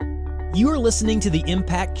You are listening to the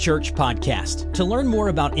Impact Church podcast. To learn more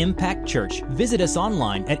about Impact Church, visit us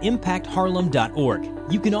online at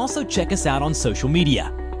impactharlem.org. You can also check us out on social media.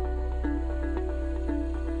 Amen.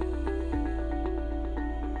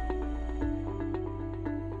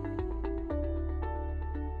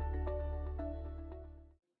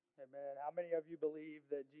 How many of you believe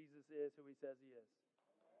that Jesus is who he says he is?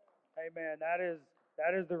 Amen. That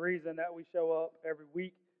is the reason that we show up every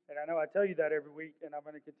week. And I know I tell you that every week, and I'm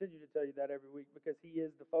going to continue to tell you that every week because he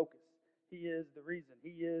is the focus. He is the reason.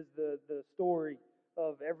 He is the story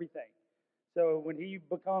of everything. So when he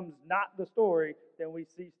becomes not the story, then we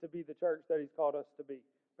cease to be the church that he's called us to be,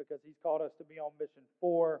 because he's called us to be on mission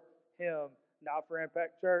for him, not for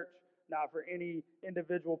Impact Church, not for any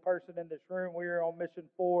individual person in this room. We are on mission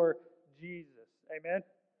for Jesus. Amen.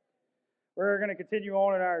 We're going to continue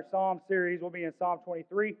on in our Psalm series. We'll be in Psalm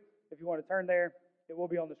 23. If you want to turn there, it will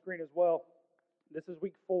be on the screen as well. This is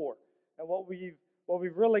week 4. And what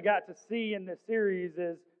we've really got to see in this series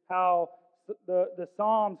is how the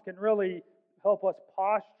Psalms can really help us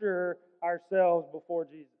posture ourselves before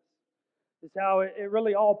Jesus. It's how it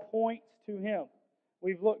really all points to him.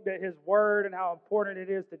 We've looked at his word and how important it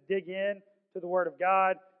is to dig in to the word of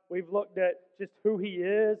God. We've looked at just who he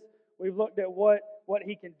is. We've looked at what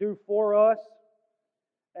he can do for us.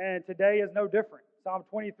 And today is no different. Psalm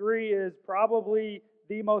 23 is probably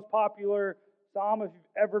the most popular psalm. If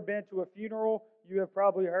you've ever been to a funeral, you have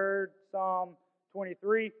probably heard Psalm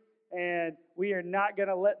 23. And we are not going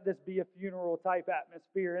to let this be a funeral type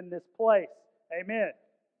atmosphere in this place. Amen.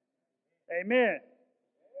 Amen.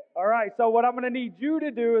 All right, so what I'm going to need you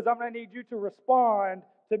to do is I'm going to need you to respond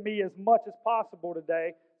to me as much as possible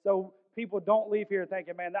today, so people don't leave here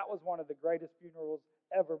thinking, man, that was one of the greatest funerals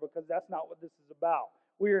ever, because that's not what this is about.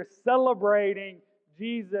 We are celebrating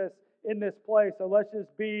Jesus in this place, so let's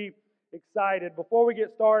just be excited. Before we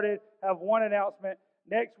get started, I have one announcement.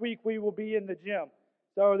 Next week we will be in the gym.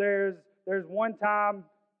 So there's one time,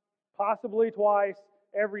 possibly twice,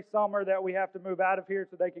 every summer that we have to move out of here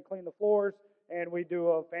so they can clean the floors, and we do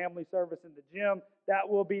a family service in the gym. That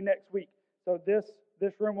will be next week. So this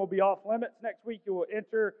room will be off limits next week. You will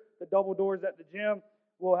enter the double doors at the gym.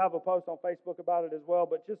 We'll have a post on Facebook about it as well.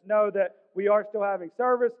 But just know that we are still having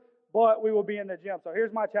service, but we will be in the gym. So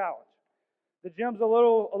here's my challenge. The gym's a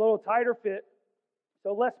little tighter fit,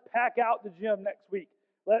 so let's pack out the gym next week.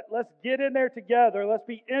 Let's get in there together. Let's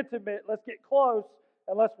be intimate. Let's get close,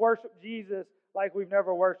 and let's worship Jesus like we've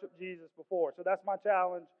never worshiped Jesus before. So that's my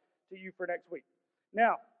challenge to you for next week.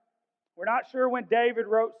 Now, we're not sure when David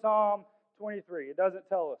wrote Psalm 23. It doesn't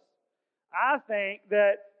tell us. I think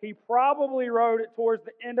that he probably wrote it towards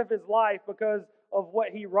the end of his life because of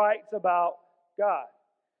what he writes about God.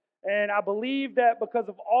 And I believe that because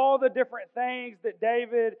of all the different things that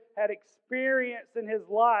David had experienced in his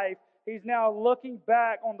life, he's now looking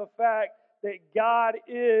back on the fact that God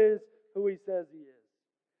is who he says he is.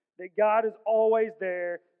 That God is always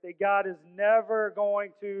there, that God is never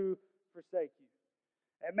going to forsake you.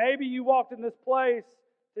 And maybe you walked in this place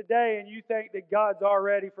today and you think that God's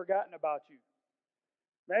already forgotten about you.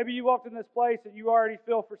 Maybe you walked in this place and you already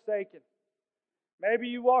feel forsaken. Maybe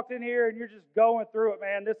you walked in here and you're just going through it,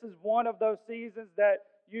 man. This is one of those seasons that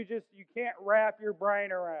you can't wrap your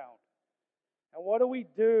brain around. And what do we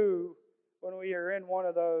do when we are in one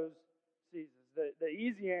of those seasons? The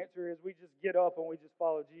easy answer is we just get up and we just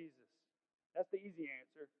follow Jesus. That's the easy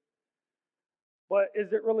answer. But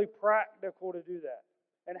is it really practical to do that?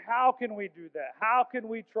 And how can we do that? How can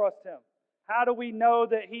we trust him? How do we know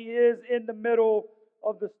that he is in the middle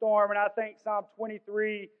of the storm? And I think Psalm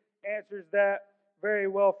 23 answers that very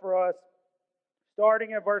well for us.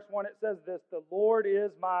 Starting in verse 1, it says this: the Lord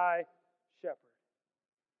is my shepherd.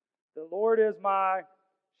 The Lord is my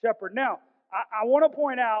shepherd. Now, I want to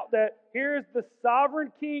point out that here's the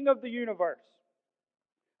sovereign king of the universe.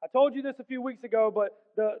 I told you this a few weeks ago, but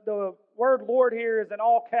the word Lord here is in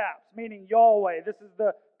all caps, meaning Yahweh. This is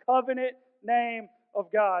the covenant name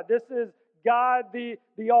of God. This is God the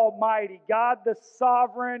Almighty, God the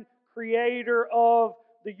sovereign creator of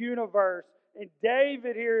the universe. And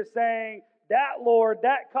David here is saying that Lord,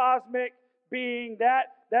 that cosmic being,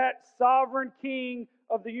 that sovereign king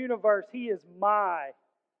of the universe, he is my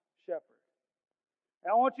shepherd.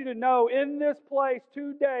 And I want you to know in this place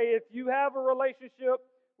today, if you have a relationship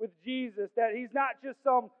with Jesus, that he's not just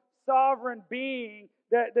some sovereign being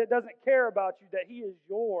that doesn't care about you, that he is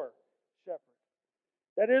your shepherd.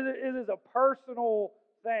 That it is a personal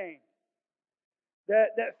thing.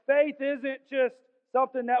 That faith isn't just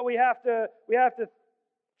something that we have to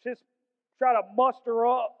just try to muster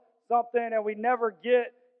up something and we never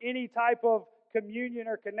get any type of communion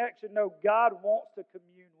or connection. No, God wants to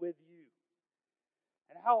commune with you.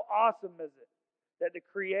 How awesome is it that the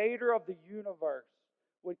creator of the universe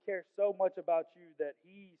would care so much about you that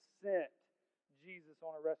he sent Jesus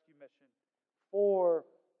on a rescue mission for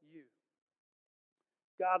you?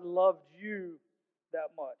 God loved you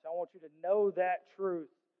that much. I want you to know that truth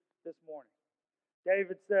this morning.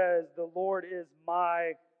 David says, the Lord is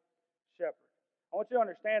my shepherd. I want you to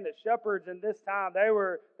understand that shepherds in this time, they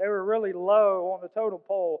were really low on the totem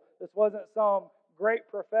pole. This wasn't some great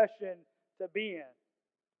profession to be in.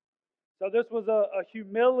 So this was a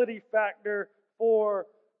humility factor for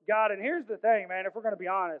God. And here's the thing, man, if we're going to be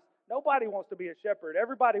honest, nobody wants to be a shepherd.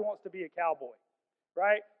 Everybody wants to be a cowboy,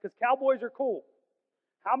 right? Because cowboys are cool.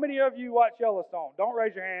 How many of you watch Yellowstone? Don't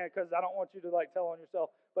raise your hand because I don't want you to tell on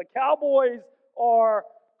yourself. But cowboys are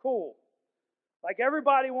cool. Like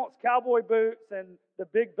everybody wants cowboy boots and the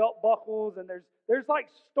big belt buckles, and there's like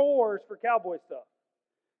stores for cowboy stuff.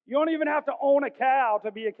 You don't even have to own a cow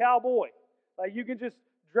to be a cowboy. Like you can just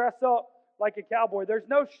dress up like a cowboy. There's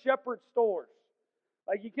no shepherd stores.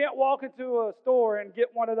 Like you can't walk into a store and get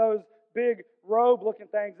one of those big robe-looking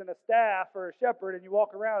things and a staff or a shepherd and you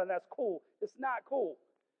walk around and that's cool. It's not cool.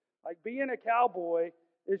 Like being a cowboy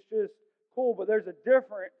is just cool, but there's a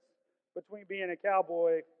difference between being a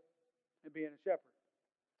cowboy and being a shepherd.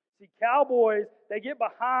 See, cowboys, they get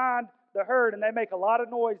behind the herd and they make a lot of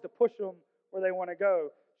noise to push them where they want to go.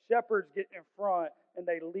 Shepherds get in front and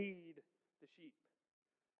they lead the sheep.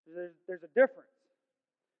 There's a difference.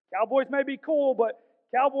 Cowboys may be cool, but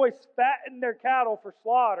cowboys fatten their cattle for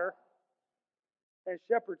slaughter and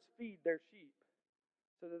shepherds feed their sheep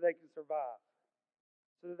so that they can survive,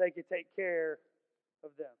 so that they can take care of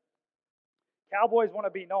them. Cowboys want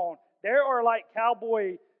to be known. There are like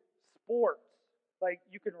cowboy sports. Like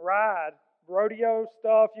you can ride, rodeo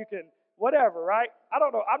stuff, you can whatever, right? I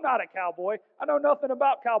don't know. I'm not a cowboy. I know nothing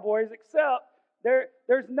about cowboys except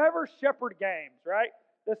there's never shepherd games, right?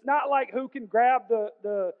 It's not like who can grab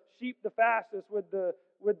the sheep the fastest with the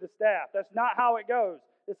staff. That's not how it goes.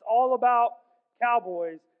 It's all about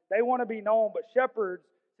cowboys. They want to be known, but shepherds,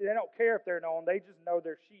 see, they don't care if they're known. They just know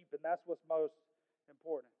their sheep, and that's what's most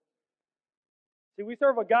important. See, we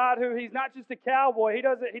serve a God who he's not just a cowboy. He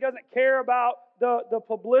doesn't care about the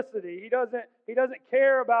publicity. He doesn't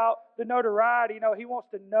care about the notoriety. No, he wants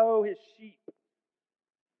to know his sheep.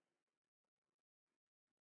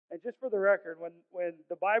 And just for the record, when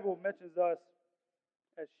the Bible mentions us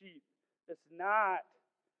as sheep, it's not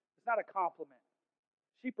a compliment.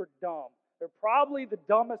 Sheep are dumb. They're probably the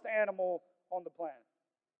dumbest animal on the planet.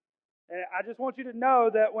 And I just want you to know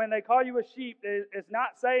that when they call you a sheep, it's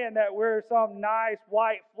not saying that we're some nice,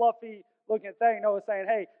 white, fluffy looking thing. No, it's saying,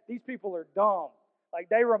 hey, these people are dumb. Like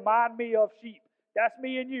they remind me of sheep. That's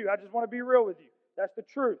me and you. I just want to be real with you. That's the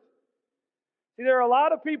truth. See, there are a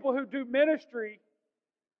lot of people who do ministry,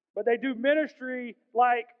 but they do ministry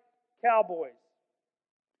like cowboys.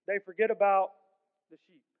 They forget about the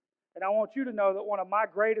sheep. And I want you to know that one of my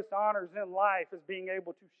greatest honors in life is being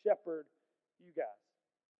able to shepherd you guys.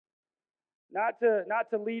 Not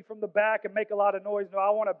to lead from the back and make a lot of noise. No, I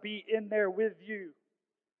want to be in there with you.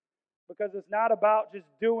 Because it's not about just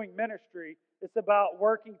doing ministry. It's about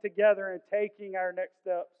working together and taking our next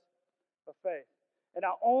steps of faith. And I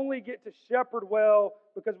only get to shepherd well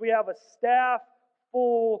because we have a staff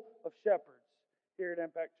full of shepherds here at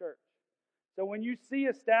Impact Church. So when you see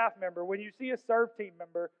a staff member, when you see a serve team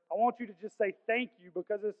member, I want you to just say thank you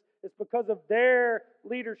because it's because of their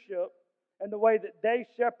leadership and the way that they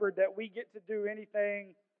shepherd that we get to do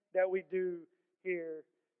anything that we do here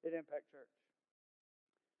at Impact Church.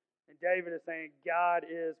 And David is saying, God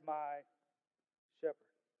is my shepherd.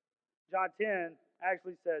 John 10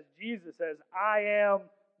 actually says, Jesus says, I am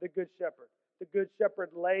the good shepherd. The good shepherd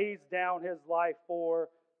lays down his life for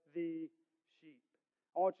the sheep.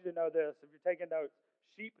 I want you to know this. If you're taking notes,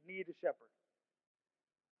 sheep need a shepherd.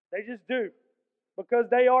 They just do. Because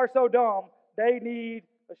they are so dumb, they need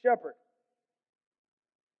a shepherd.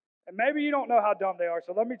 And maybe you don't know how dumb they are,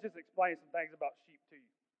 so let me just explain some things about sheep to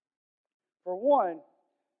you. For one,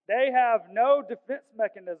 they have no defense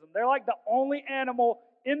mechanism. They're like the only animal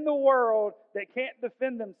in the world that can't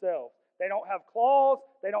defend themselves. They don't have claws.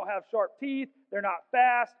 They don't have sharp teeth. They're not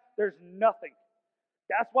fast. There's nothing.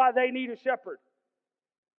 That's why they need a shepherd.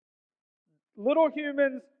 Little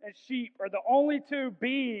humans and sheep are the only two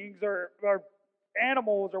beings or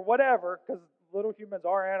animals or whatever, because little humans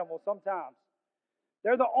are animals sometimes.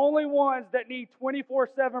 They're the only ones that need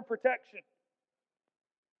 24/7 protection.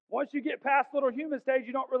 Once you get past little human stage,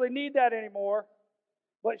 you don't really need that anymore.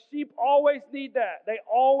 But sheep always need that. They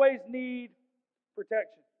always need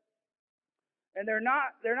protection. And they're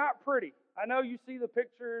not pretty. I know you see the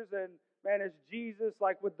pictures and man, it's Jesus,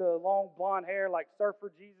 like with the long blonde hair, like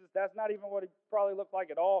surfer Jesus. That's not even what he probably looked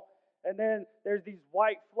like at all. And then there's these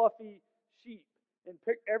white, fluffy sheep and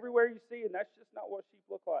everywhere you see, and that's just not what sheep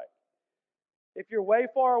look like. If you're way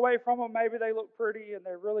far away from them, maybe they look pretty and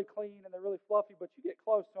they're really clean and they're really fluffy, but you get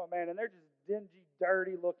close to them, man, and they're just dingy,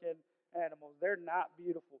 dirty looking animals. They're not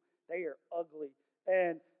beautiful. They are ugly.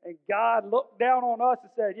 And God looked down on us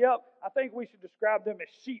and said, yep, I think we should describe them as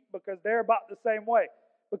sheep because they're about the same way.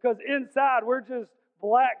 Because inside, we're just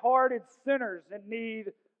black-hearted sinners in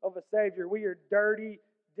need of a Savior. We are dirty,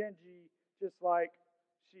 dingy, just like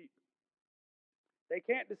sheep. They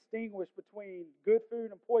can't distinguish between good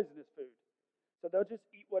food and poisonous food. So they'll just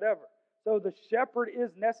eat whatever. So the shepherd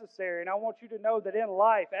is necessary. And I want you to know that in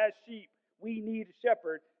life, as sheep, we need a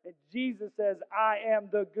shepherd. And Jesus says, I am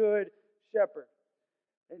the good shepherd.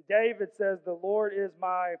 And David says, the Lord is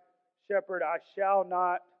my shepherd. I shall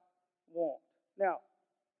not want. Now,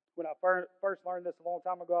 when I first learned this a long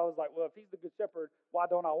time ago, I was like, well, if he's the good shepherd, why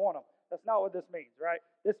don't I want him? That's not what this means, right?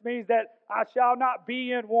 This means that I shall not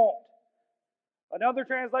be in want. Another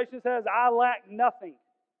translation says, I lack nothing.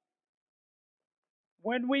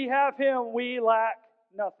 When we have him, we lack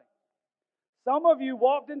nothing. Some of you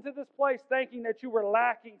walked into this place thinking that you were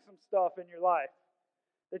lacking some stuff in your life.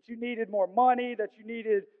 That you needed more money, that you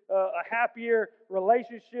needed a happier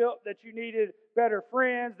relationship, that you needed better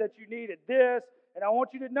friends, that you needed this. And I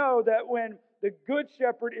want you to know that when the good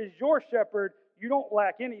shepherd is your shepherd, you don't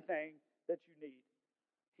lack anything that you need.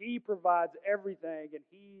 He provides everything, and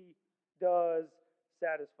he does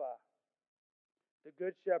satisfy. The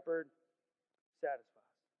good shepherd satisfies.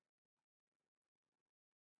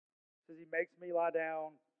 It says he makes me lie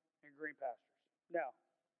down in green pastures. Now,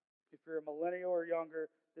 if you're a millennial or younger,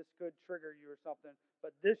 this could trigger you or something,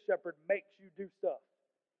 but this shepherd makes you do stuff.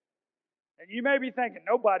 And you may be thinking,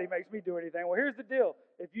 nobody makes me do anything. Well, here's the deal.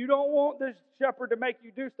 If you don't want this shepherd to make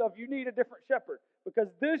you do stuff, you need a different shepherd, because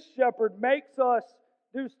this shepherd makes us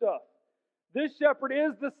do stuff. This shepherd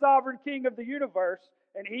is the sovereign king of the universe,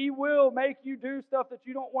 and he will make you do stuff that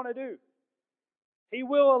you don't want to do. He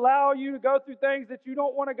will allow you to go through things that you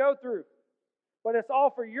don't want to go through. But it's all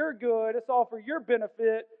for your good, it's all for your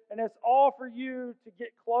benefit, and it's all for you to get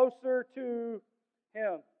closer to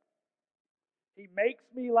him. He makes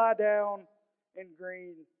me lie down in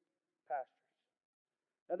green pastures.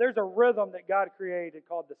 Now there's a rhythm that God created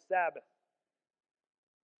called the Sabbath.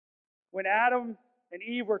 When Adam and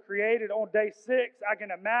Eve were created on day 6, I can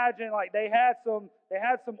imagine like they had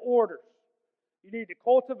some orders. You need to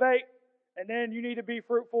cultivate, and then you need to be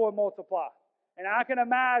fruitful and multiply. And I can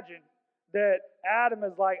imagine that Adam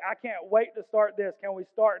is like, I can't wait to start this. Can we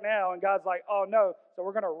start now? And God's like, oh no, so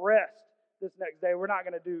we're going to rest this next day. We're not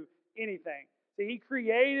going to do anything. See, he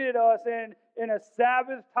created us in a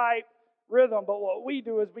Sabbath type rhythm, but what we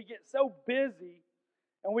do is we get so busy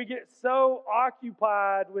and we get so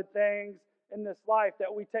occupied with things in this life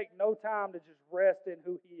that we take no time to just rest in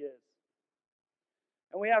who he is.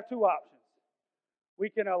 And we have two options. We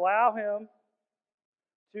can allow him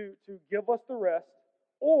to give us the rest,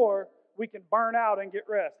 or we can burn out and get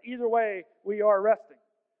rest. Either way, we are resting.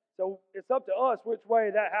 So it's up to us which way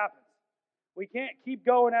that happens. We can't keep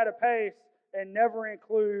going at a pace and never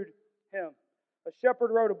include him. A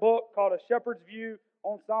shepherd wrote a book called A Shepherd's View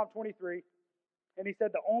on Psalm 23, and he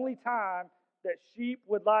said the only time that sheep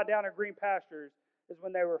would lie down in green pastures is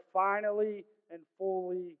when they were finally and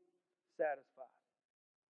fully satisfied.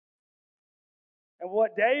 And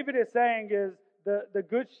what David is saying is the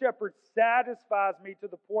good shepherd satisfies me to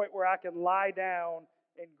the point where I can lie down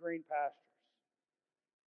in green pastures.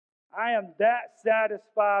 I am that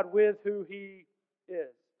satisfied with who he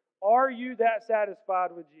is. Are you that satisfied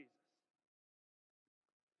with Jesus?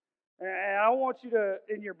 And I want you to,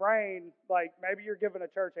 in your brain, like maybe you're giving a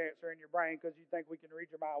church answer in your brain because you think we can read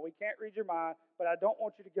your mind. We can't read your mind, but I don't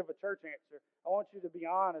want you to give a church answer. I want you to be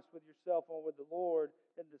honest with yourself and with the Lord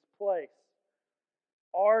in this place.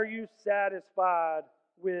 Are you satisfied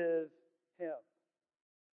with him?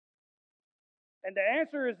 And the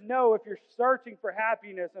answer is no if you're searching for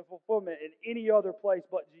happiness and fulfillment in any other place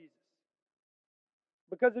but Jesus.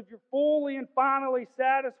 Because if you're fully and finally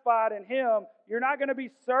satisfied in him, you're not going to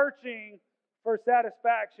be searching for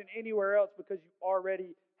satisfaction anywhere else because you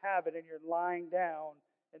already have it and you're lying down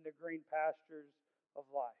in the green pastures of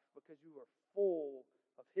life because you are full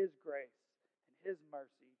of his grace and his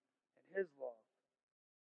mercy and his love.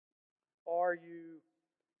 Are you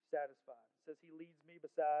satisfied? It says he leads me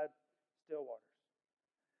beside still waters.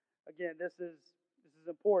 Again, this is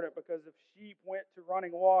important because if sheep went to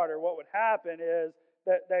running water, what would happen is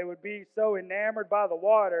that they would be so enamored by the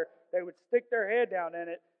water, they would stick their head down in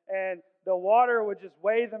it, and the water would just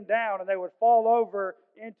weigh them down, and they would fall over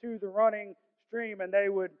into the running stream, and they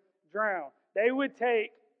would drown. They would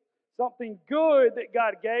take something good that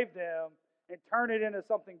God gave them and turn it into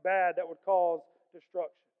something bad that would cause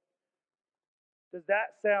destruction. Does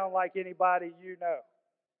that sound like anybody you know?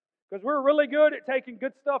 Because we're really good at taking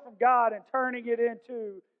good stuff from God and turning it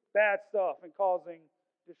into bad stuff and causing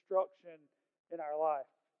destruction in our life.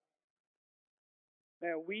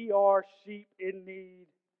 Man, we are sheep in need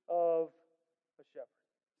of a shepherd.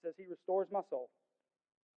 It says he restores my soul.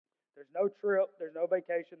 There's no trip, there's no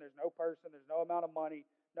vacation, there's no person, there's no amount of money,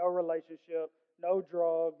 no relationship, no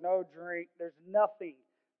drug, no drink. There's nothing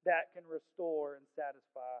that can restore and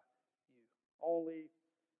satisfy you. Only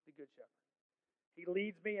the Good Shepherd. He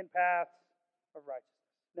leads me in paths of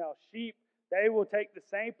righteousness. Now, sheep, they will take the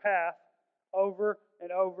same path over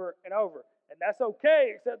and over and over. And that's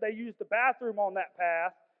okay, except they use the bathroom on that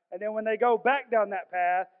path. And then when they go back down that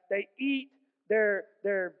path, they eat their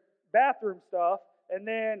bathroom stuff, and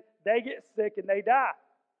then they get sick and they die.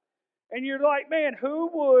 And you're like, man, who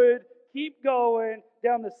would keep going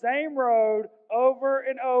down the same road over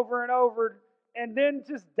and over and over and then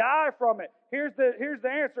just die from it? Here's the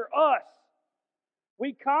answer: us.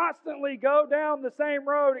 We constantly go down the same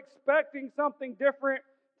road expecting something different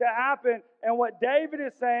to happen. And what David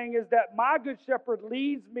is saying is that my good shepherd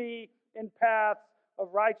leads me in paths of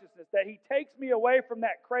righteousness, that he takes me away from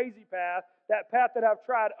that crazy path, that path that I've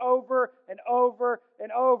tried over and over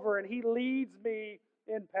and over, and he leads me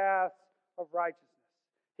in paths of righteousness.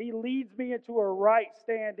 He leads me into a right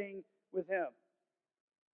standing with him.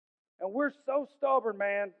 And we're so stubborn,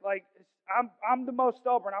 man. Like, I'm the most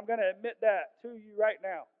stubborn. I'm going to admit that to you right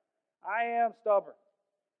now. I am stubborn.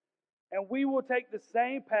 And we will take the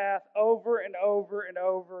same path over and over and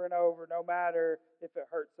over and over, no matter if it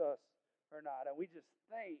hurts us or not. And we just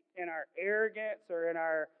think in our arrogance or in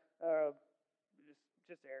our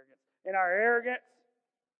just arrogance, in our arrogance,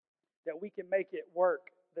 that we can make it work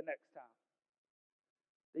the next time.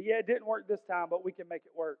 Yeah, it didn't work this time, but we can make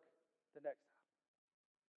it work the next time.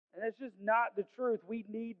 And it's just not the truth. We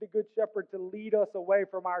need the Good Shepherd to lead us away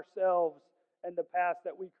from ourselves and the paths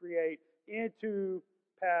that we create into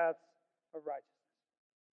paths of righteousness.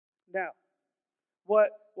 Now,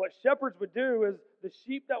 what shepherds would do is the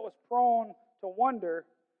sheep that was prone to wander,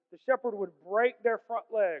 the shepherd would break their front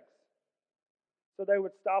legs so they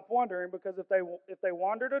would stop wandering, because if they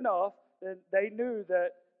wandered enough, then they knew that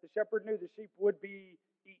the shepherd knew the sheep would be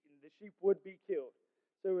eaten, the sheep would be killed.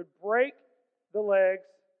 So he would break the legs,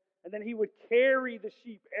 and then he would carry the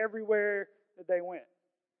sheep everywhere that they went.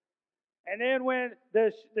 And then when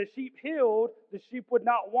the sheep healed, the sheep would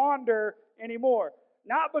not wander anymore.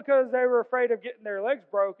 Not because they were afraid of getting their legs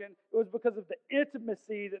broken. It was because of the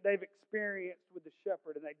intimacy that they've experienced with the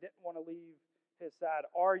shepherd, and they didn't want to leave his side.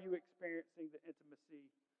 Are you experiencing the intimacy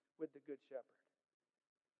with the Good Shepherd?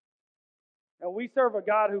 Now, we serve a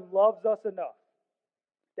God who loves us enough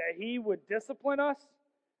that he would discipline us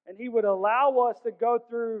and he would allow us to go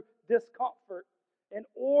through discomfort in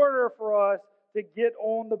order for us to get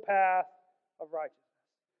on the path of righteousness.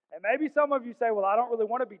 And maybe some of you say, well, I don't really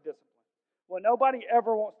want to be disciplined. Well, nobody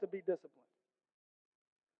ever wants to be disciplined.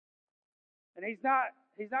 And he's not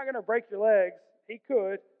going to break your legs. He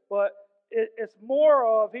could, but it's more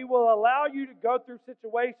of he will allow you to go through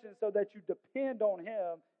situations so that you depend on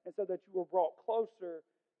him and so that you are brought closer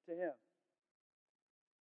to him.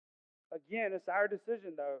 Again, it's our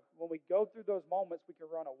decision, though. When we go through those moments, we can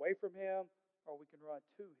run away from him or we can run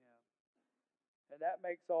to him. And that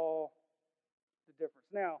makes all the difference.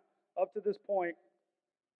 Now, up to this point,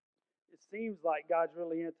 it seems like God's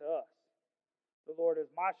really into us. The Lord is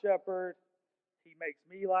my shepherd. He makes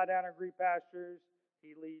me lie down in green pastures.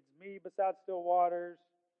 He leads me beside still waters.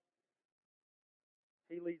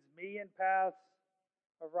 He leads me in paths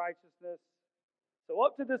of righteousness. So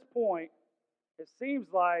up to this point, it seems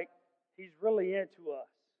like he's really into us.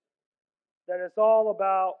 That it's all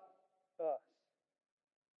about us.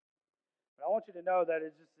 But I want you to know that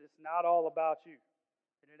it's not all about you.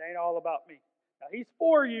 And it ain't all about me. Now, he's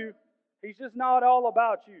for you. He's just not all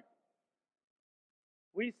about you.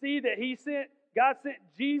 We see that God sent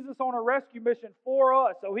Jesus on a rescue mission for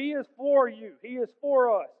us. So he is for you. He is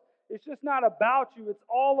for us. It's just not about you. It's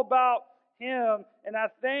all about him. And I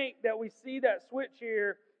think that we see that switch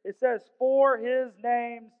here. It says, for his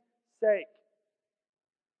name's sake.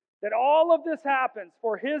 That all of this happens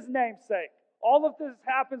for his name's sake. All of this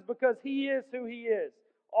happens because he is who he is.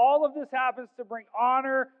 All of this happens to bring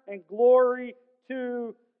honor and glory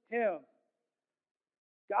to him.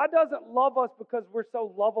 God doesn't love us because we're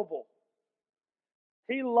so lovable.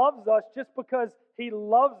 He loves us just because He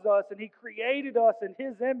loves us and He created us in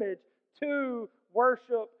His image to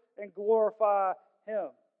worship and glorify Him.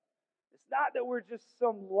 It's not that we're just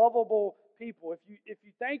some lovable people. If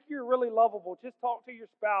you think you're really lovable, just talk to your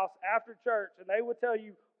spouse after church and they will tell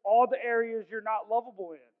you all the areas you're not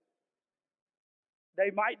lovable in.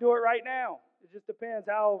 They might do it right now. It just depends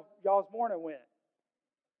how y'all's morning went.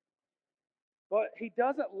 But He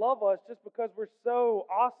doesn't love us just because we're so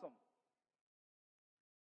awesome.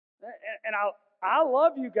 And I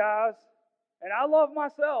love you guys, and I love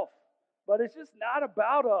myself, but it's just not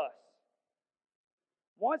about us.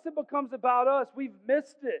 Once it becomes about us, we've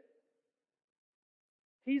missed it.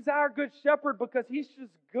 He's our good shepherd because He's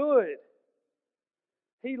just good.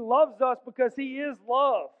 He loves us because He is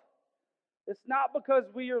love. It's not because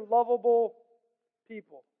we are lovable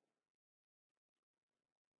people.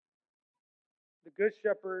 The good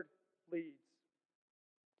shepherd leads.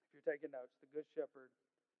 If you're taking notes, the good shepherd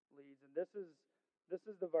leads. And this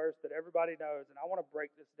is the verse that everybody knows, and I want to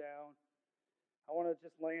break this down. I want to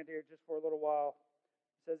just land here just for a little while.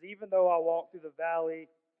 It says, even though I walk through the valley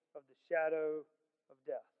of the shadow of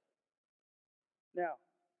death. Now,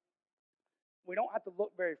 we don't have to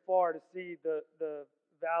look very far to see the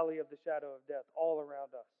valley of the shadow of death all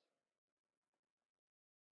around us.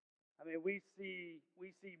 I mean, we see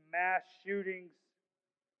mass shootings.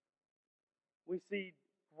 We see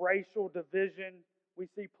racial division. We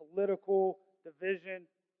see political division.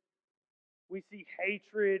 We see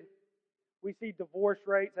hatred. We see divorce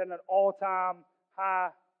rates at an all-time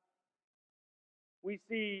high. We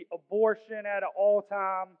see abortion at an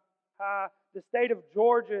all-time high. The state of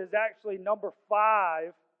Georgia is actually number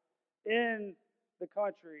 5 in the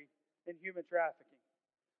country in human trafficking.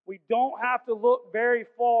 We don't have to look very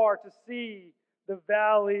far to see the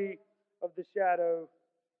valley of the shadow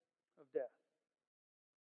of death.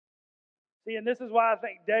 See, and this is why I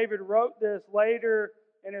think David wrote this later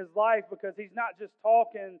in his life, because he's not just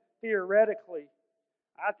talking theoretically.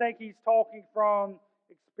 I think he's talking from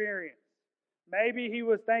experience. Maybe he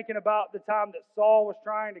was thinking about the time that Saul was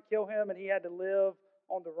trying to kill him and he had to live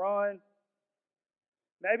on the run.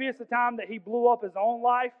 Maybe it's the time that he blew up his own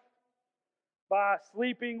life by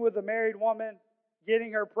sleeping with a married woman,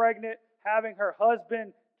 getting her pregnant, having her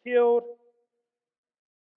husband killed.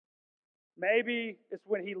 Maybe it's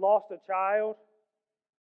when he lost a child.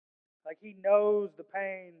 Like he knows the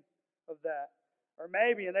pain of that. Or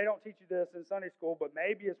maybe, and they don't teach you this in Sunday school, but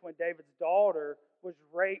maybe it's when David's daughter was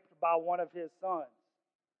raped by one of his sons.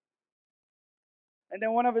 And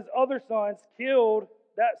then one of his other sons killed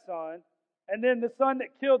that son. And then the son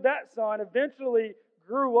that killed that son eventually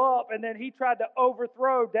grew up, and then he tried to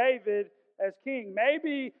overthrow David as king.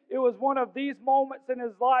 Maybe it was one of these moments in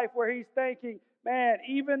his life where he's thinking, man,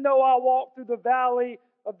 even though I walk through the valley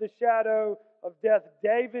of the shadow of death,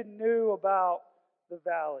 David knew about the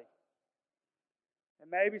valley. And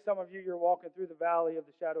maybe some of you, you're walking through the valley of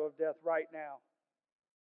the shadow of death right now.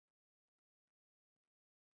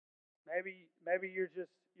 Maybe you're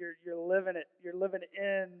living it. You're living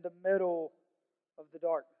in the middle of the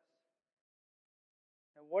darkness.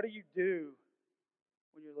 And what do you do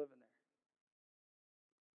when you're living there?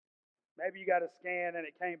 Maybe you got a scan and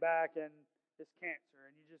it came back and it's cancer,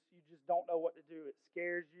 and you just don't know what to do. It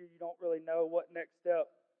scares you. You don't really know what next step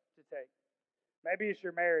to take. Maybe it's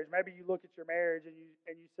your marriage. Maybe you look at your marriage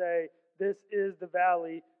and you say, this is the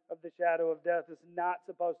valley of the shadow of death. It's not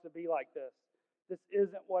supposed to be like this. This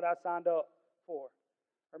isn't what I signed up for.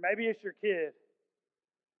 Or maybe it's your kid.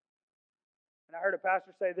 And I heard a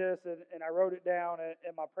pastor say this, and I wrote it down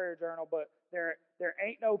in my prayer journal, but there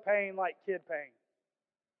ain't no pain like kid pain.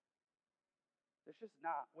 It's just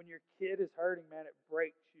not. When your kid is hurting, man, it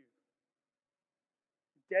breaks you.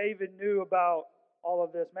 David knew about all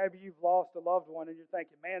of this. Maybe you've lost a loved one and you're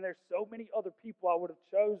thinking, man, there's so many other people I would have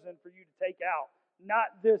chosen for you to take out.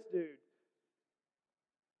 Not this dude.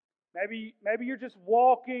 Maybe you're just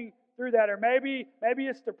walking through that, or maybe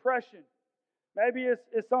it's depression. Maybe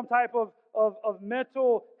it's some type of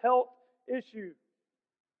mental health issue.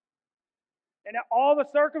 And all the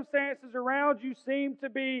circumstances around you seem to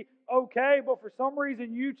be okay, but for some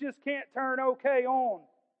reason you just can't turn okay on.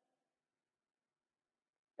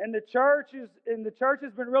 And the church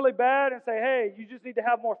has been really bad and say, hey, you just need to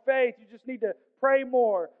have more faith. You just need to pray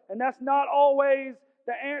more. And that's not always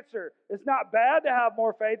the answer. It's not bad to have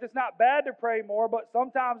more faith. It's not bad to pray more, but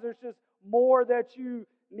sometimes there's just more that you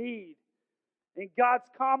need. In God's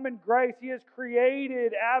common grace, He has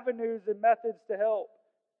created avenues and methods to help.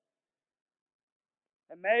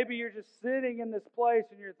 And maybe you're just sitting in this place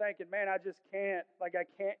and you're thinking, man, I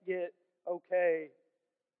can't get okay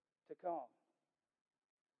to come.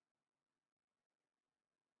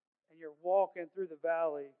 you're walking through the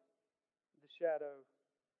valley of the shadow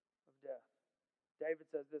of death. David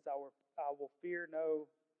says this, I will fear no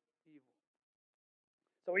evil.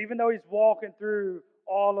 So even though he's walking through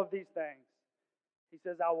all of these things, he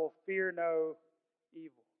says, I will fear no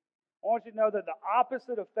evil. I want you to know that the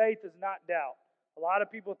opposite of faith is not doubt. A lot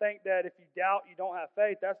of people think that if you doubt, you don't have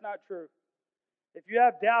faith. That's not true. If you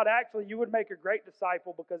have doubt, actually, you would make a great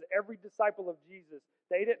disciple, because every disciple of Jesus,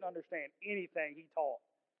 they didn't understand anything he taught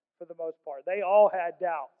for the most part. They all had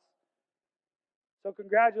doubts. So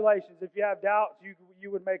congratulations. If you have doubts,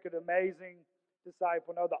 you would make an amazing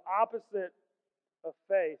disciple. No, the opposite of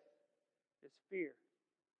faith is fear.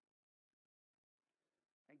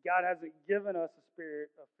 And God hasn't given us a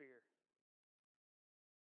spirit of fear.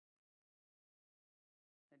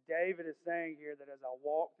 And David is saying here that as I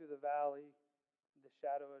walk through the valley of the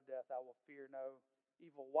shadow of death, I will fear no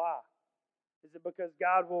evil. Why? Is it because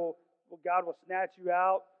God will snatch you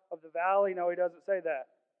out of the valley? No, he doesn't say that.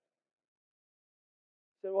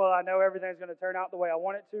 He said, well, I know everything's going to turn out the way I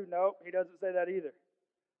want it to. Nope, he doesn't say that either.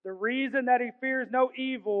 The reason that he fears no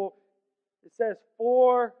evil, it says,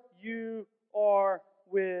 for you are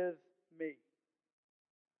with me.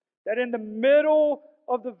 That in the middle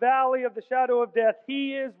of the valley of the shadow of death,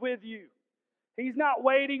 he is with you. He's not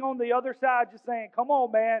waiting on the other side just saying, come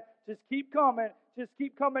on, man, just keep coming, just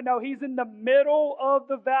keep coming. No, he's in the middle of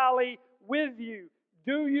the valley with you.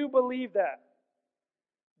 Do you believe that?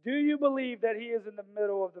 Do you believe that he is in the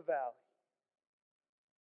middle of the valley?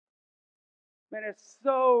 Man, it's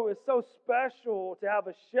so special to have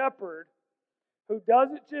a shepherd who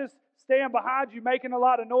doesn't just stand behind you making a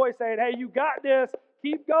lot of noise saying, hey, you got this,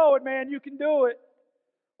 keep going, man, you can do it.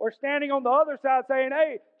 Or standing on the other side saying,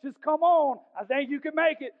 hey, just come on, I think you can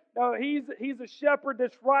make it. No, he's a shepherd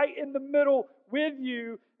that's right in the middle with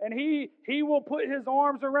you, and he will put his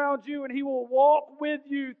arms around you, and he will walk with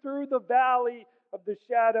you through the valley of the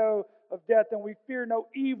shadow of death, and we fear no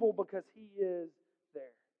evil because he is there.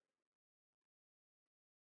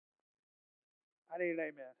 I need an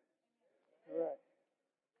amen. All right.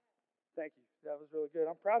 Thank you. That was really good.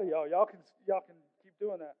 I'm proud of y'all. Y'all can keep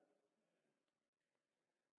doing that.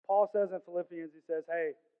 Paul says in Philippians, he says,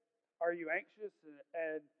 hey, are you anxious?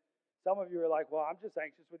 And some of you are like, well, I'm just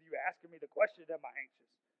anxious with you asking me the question, am I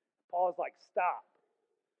anxious? Paul's like, stop.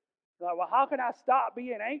 You're like, well, how can I stop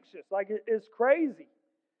being anxious? Like, it's crazy.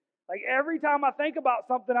 Like, every time I think about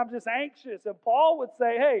something, I'm just anxious. And Paul would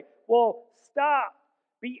say, hey, well, stop.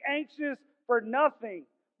 Be anxious for nothing,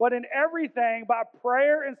 but in everything, by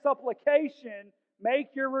prayer and supplication, make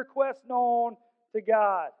your requests known to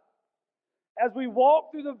God. As we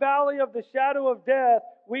walk through the valley of the shadow of death,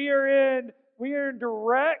 we are in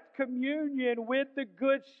direct communion with the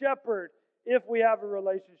Good Shepherd if we have a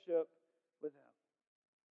relationship with him.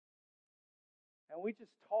 And we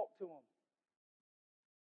just talk to him.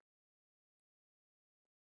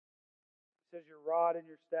 He says, your rod and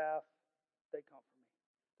your staff, they comfort me.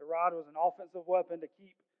 The rod was an offensive weapon to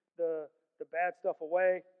keep the bad stuff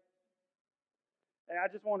away. And I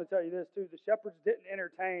just want to tell you this too. The shepherds didn't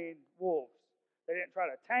entertain wolves. They didn't try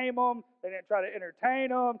to tame them. They didn't try to entertain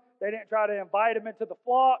them. They didn't try to invite them into the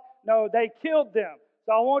flock. No, they killed them.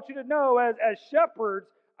 So I want you to know, as shepherds,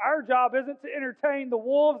 our job isn't to entertain the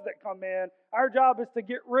wolves that come in. Our job is to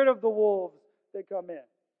get rid of the wolves that come in.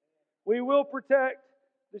 We will protect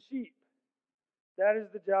the sheep. That is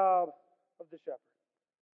the job of the shepherd.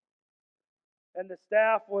 And the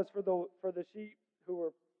staff was for the sheep who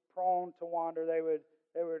were prone to wander. They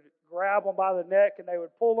would grab them by the neck and they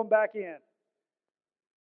would pull them back in.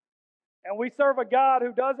 And we serve a God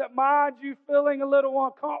who doesn't mind you feeling a little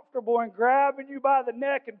uncomfortable and grabbing you by the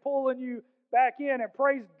neck and pulling you back in. And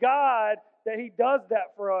praise God that he does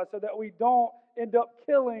that for us so that we don't end up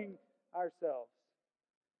killing ourselves.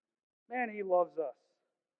 Man, he loves us.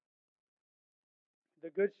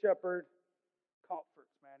 The Good Shepherd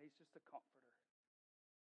comforts, man. He's just a comforter.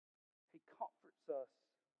 He comforts us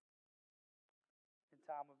in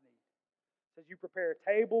time of need. He says, you prepare a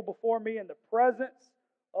table before me in the presence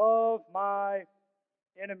of my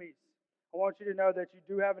enemies. I want you to know that you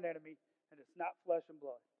do have an enemy, and it's not flesh and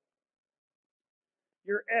blood.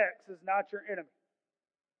 Your ex is not your enemy.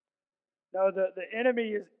 No, the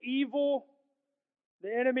enemy is evil. The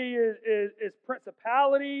enemy is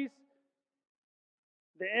principalities.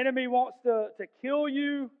 The enemy wants to kill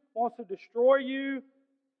you, wants to destroy you.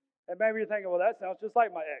 And maybe you're thinking, well, that sounds just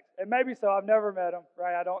like my ex. And maybe so. I've never met him,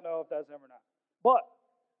 right? I don't know if that's him or not. But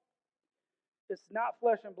it's not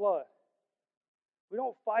flesh and blood. We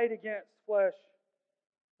don't fight against flesh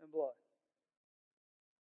and blood.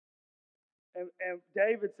 And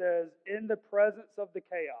David says, in the presence of the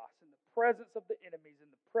chaos, in the presence of the enemies, in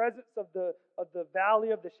the presence of the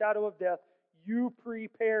valley of the shadow of death, you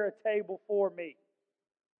prepare a table for me.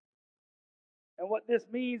 And what this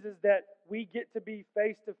means is that we get to be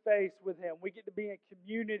face to face with Him. We get to be in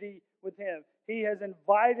community with Him. He has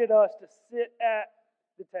invited us to sit at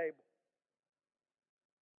the table.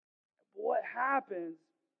 What happens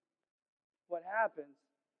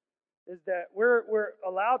is that we're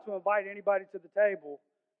allowed to invite anybody to the table.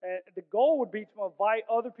 And the goal would be to invite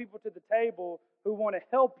other people to the table who want to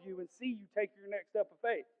help you and see you take your next step of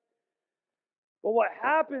faith. But what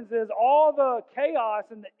happens is all the chaos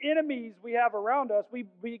and the enemies we have around us, we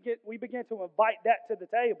begin to invite that to the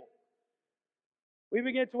table. We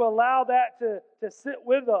begin to allow that to sit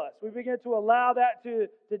with us. We begin to allow that to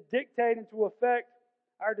dictate and to affect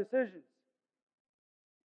our decisions.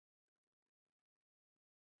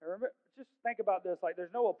 Now remember, just think about this. Like,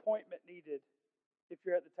 there's no appointment needed if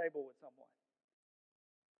you're at the table with someone.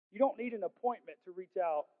 You don't need an appointment to reach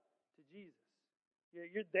out to Jesus.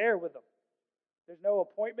 You're there with Him. There's no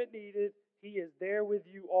appointment needed. He is there with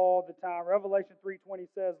you all the time. Revelation 3:20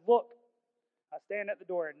 says, "Look, I stand at the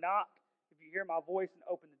door and knock. If you hear my voice and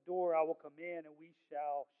open the door, I will come in and we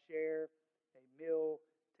shall share a meal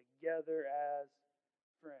together as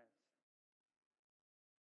friends."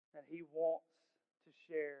 And He wants to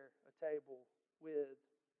share a table with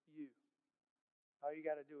you. All you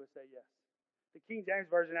got to do is say yes. The King James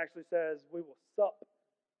Version actually says, "We will sup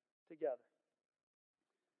together."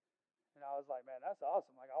 And I was like, man, that's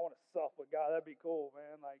awesome. Like, I want to sup with God. That'd be cool,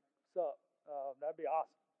 man. Like, sup. That'd be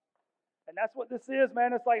awesome. And that's what this is,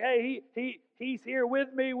 man. It's like, hey, He's here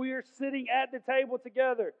with me. We are sitting at the table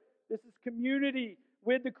together. This is community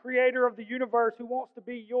with the Creator of the universe who wants to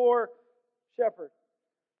be your shepherd.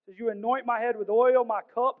 It says, "You anoint my head with oil, my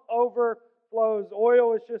cup overflows."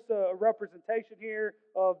 Oil is just a representation here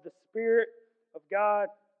of the Spirit of God.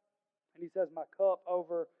 And He says, "My cup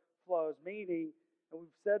overflows," meaning, and we've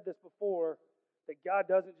said this before, that God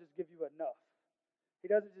doesn't just give you enough. He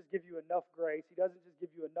doesn't just give you enough grace. He doesn't just give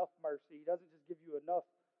you enough mercy. He doesn't just give you enough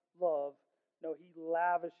love. No, He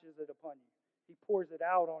lavishes it upon you. He pours it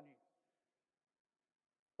out on you.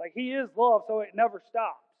 Like, He is love, so it never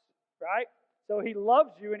stops, right? So He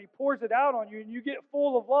loves you and He pours it out on you and you get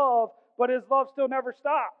full of love, but His love still never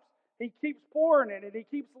stops. He keeps pouring it and He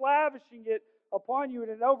keeps lavishing it upon you, and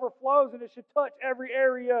it overflows, and it should touch every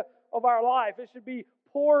area of our life. It should be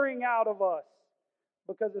pouring out of us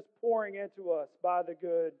because it's pouring into us by the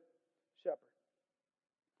Good Shepherd.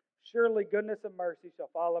 "Surely goodness and mercy shall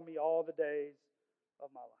follow me all the days of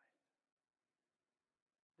my life."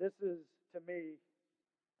 This is, to me,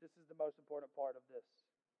 this is the most important part of this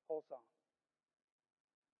whole song.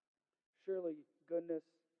 "Surely goodness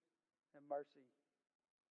and mercy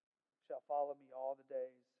shall follow me all the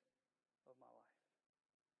days of my life."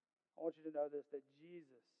 I want you to know this, that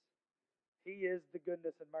Jesus, He is the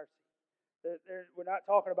goodness and mercy. We're not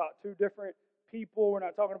talking about two different people. We're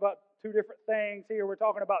not talking about two different things here. We're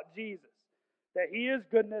talking about Jesus. That He is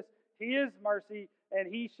goodness, He is mercy, and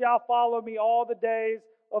He shall follow me all the days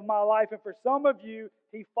of my life. And for some of you,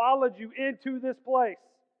 He followed you into this place.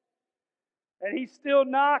 And He's still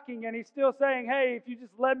knocking, and He's still saying, hey, if you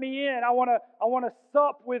just let me in, I want to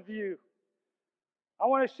sup with you. I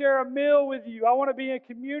want to share a meal with you. I want to be in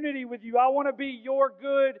community with you. I want to be your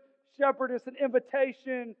good shepherd. It's an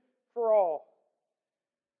invitation for all.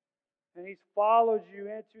 And He's followed you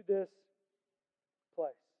into this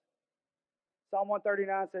place. Psalm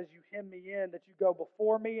 139 says, "You hem me in," that you go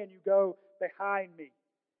before me and you go behind me.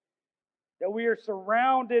 That we are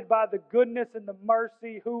surrounded by the goodness and the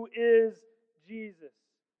mercy who is Jesus.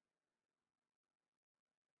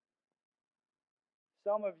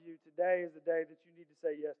 Some of you, today is the day that you need to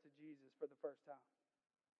say yes to Jesus for the first time.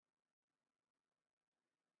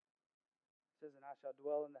 It says, "And I shall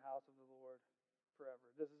dwell in the house of the Lord forever."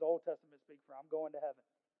 This is Old Testament speak for I'm going to heaven.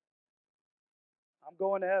 I'm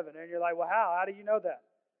going to heaven. And you're like, well, how? How do you know that?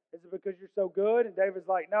 Is it because you're so good? And David's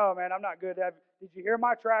like, no, man, I'm not good. Did you hear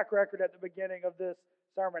my track record at the beginning of this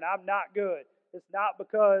sermon? I'm not good. It's not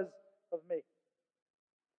because of me.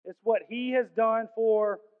 It's what He has done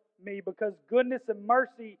for me, because goodness and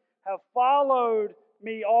mercy have followed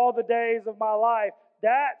me all the days of my life.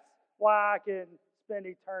 That's why I can spend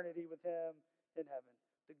eternity with Him in heaven.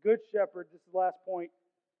 The Good Shepherd, this is the last point,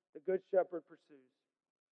 the Good Shepherd pursues.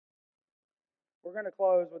 We're going to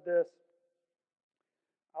close with this.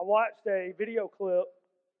 I watched a video clip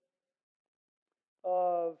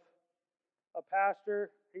of a pastor.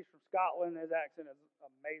 He's from Scotland. His accent is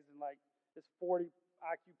amazing. Like, it's 40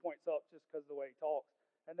 IQ points up just because of the way he talks.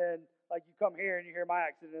 And then, like, you come here and you hear my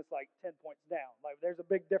accent, and it's like 10 points down. Like, there's a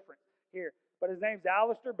big difference. here. But his name's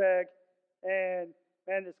Alistair Begg, and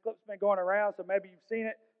man, this clip's been going around, so maybe you've seen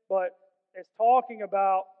it, but it's talking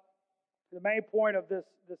about the main point of this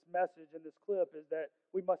message in this clip is that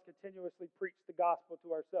we must continuously preach the gospel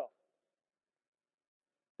to ourselves.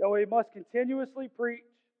 That we must continuously preach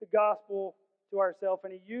the gospel to ourselves,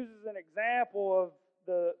 and he uses an example of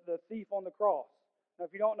the thief on the cross. Now,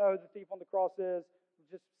 if you don't know who the thief on the cross is,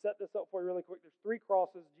 just set this up for you really quick. There's 3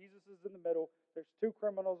 crosses. Jesus is in the middle. There's 2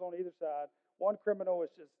 criminals on either side. One criminal is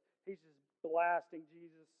he's just blasting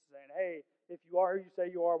Jesus, saying, hey, if you are who you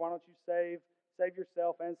say you are, why don't you save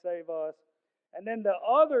yourself and save us? And then the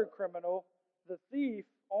other criminal, the thief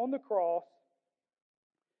on the cross,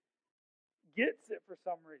 gets it for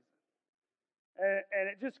some reason. And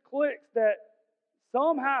it just clicks that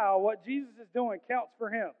somehow what Jesus is doing counts for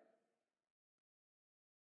him.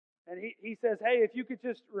 And he says, hey, if you could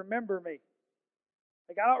just remember me.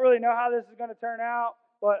 Like, I don't really know how this is going to turn out,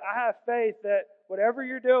 but I have faith that whatever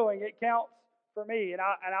you're doing, it counts for me. And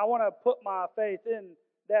I want to put my faith in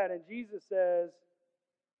that. And Jesus says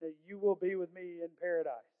that you will be with me in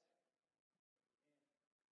paradise.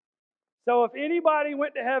 So if anybody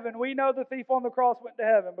went to heaven, we know the thief on the cross went to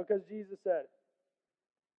heaven because Jesus said it.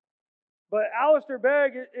 But Alistair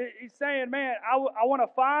Begg, he's saying, man, I want to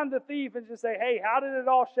find the thief and just say, hey, how did it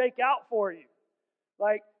all shake out for you?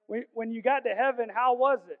 Like, when you got to heaven, how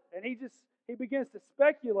was it? And he begins to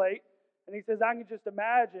speculate, and he says, I can just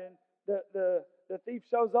imagine the thief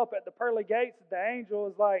shows up at the pearly gates, and the angel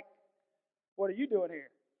is like, what are you doing here?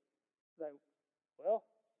 He's like, well,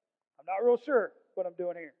 I'm not real sure what I'm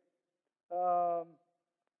doing here.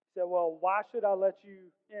 He said, well, why should I let you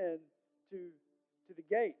in to the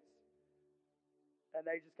gates? And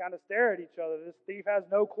they just kind of stare at each other. This thief has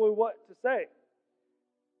no clue what to say.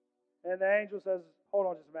 And the angel says, hold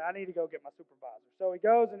on just a minute, I need to go get my supervisor. So he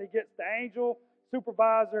goes and he gets the angel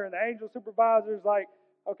supervisor, and the angel supervisor is like,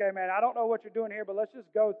 okay, man, I don't know what you're doing here, but let's just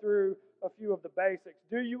go through a few of the basics.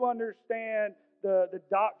 Do you understand the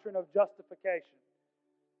doctrine of justification?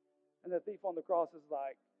 And the thief on the cross is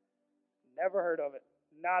like, never heard of it.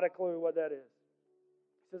 Not a clue what that is.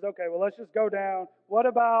 He says, okay, well, let's just go down. What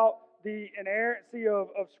about the inerrancy of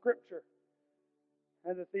Scripture?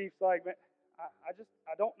 And the thief's like, man, I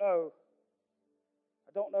don't know.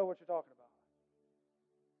 I don't know what you're talking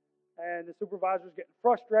about. And the supervisor's getting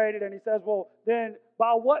frustrated, and he says, well, then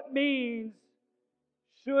by what means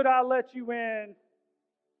should I let you in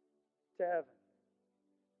to heaven?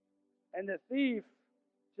 And the thief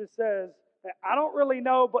just says, I don't really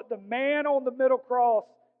know, but the man on the middle cross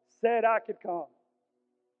said I could come.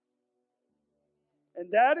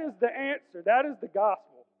 And that is the answer. That is the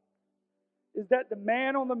gospel. Is that the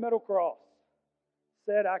man on the middle cross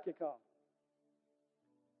said I could come.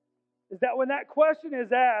 Is that when that question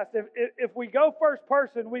is asked, if we go first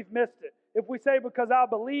person, we've missed it. If we say because I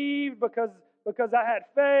believed, because I had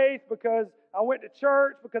faith, because I went to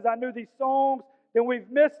church, because I knew these songs, then we've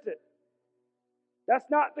missed it. That's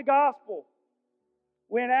not the gospel.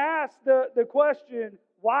 When asked the question,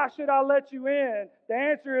 why should I let you in? The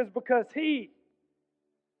answer is because He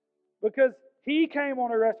came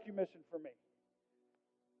on a rescue mission for me.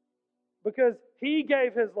 Because He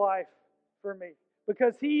gave His life for me.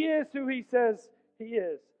 Because He is who He says He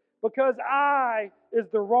is. Because I is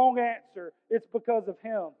the wrong answer. It's because of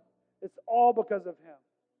Him. It's all because of Him.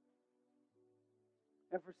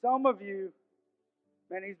 And for some of you,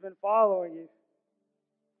 man, He's been following you.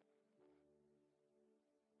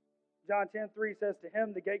 John 10:3 says, to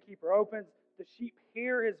Him the gatekeeper opens, the sheep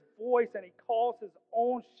hear His voice, and He calls His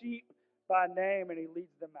own sheep by name, and He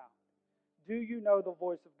leads them out. Do you know the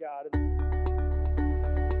voice of God?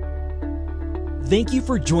 Thank you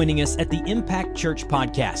for joining us at the Impact Church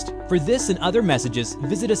Podcast. For this and other messages,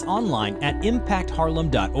 visit us online at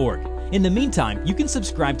impactharlem.org. In the meantime, you can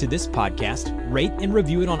subscribe to this podcast, rate and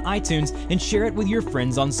review it on iTunes, and share it with your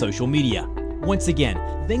friends on social media. Once again,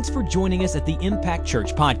 thanks for joining us at the Impact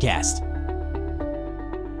Church Podcast.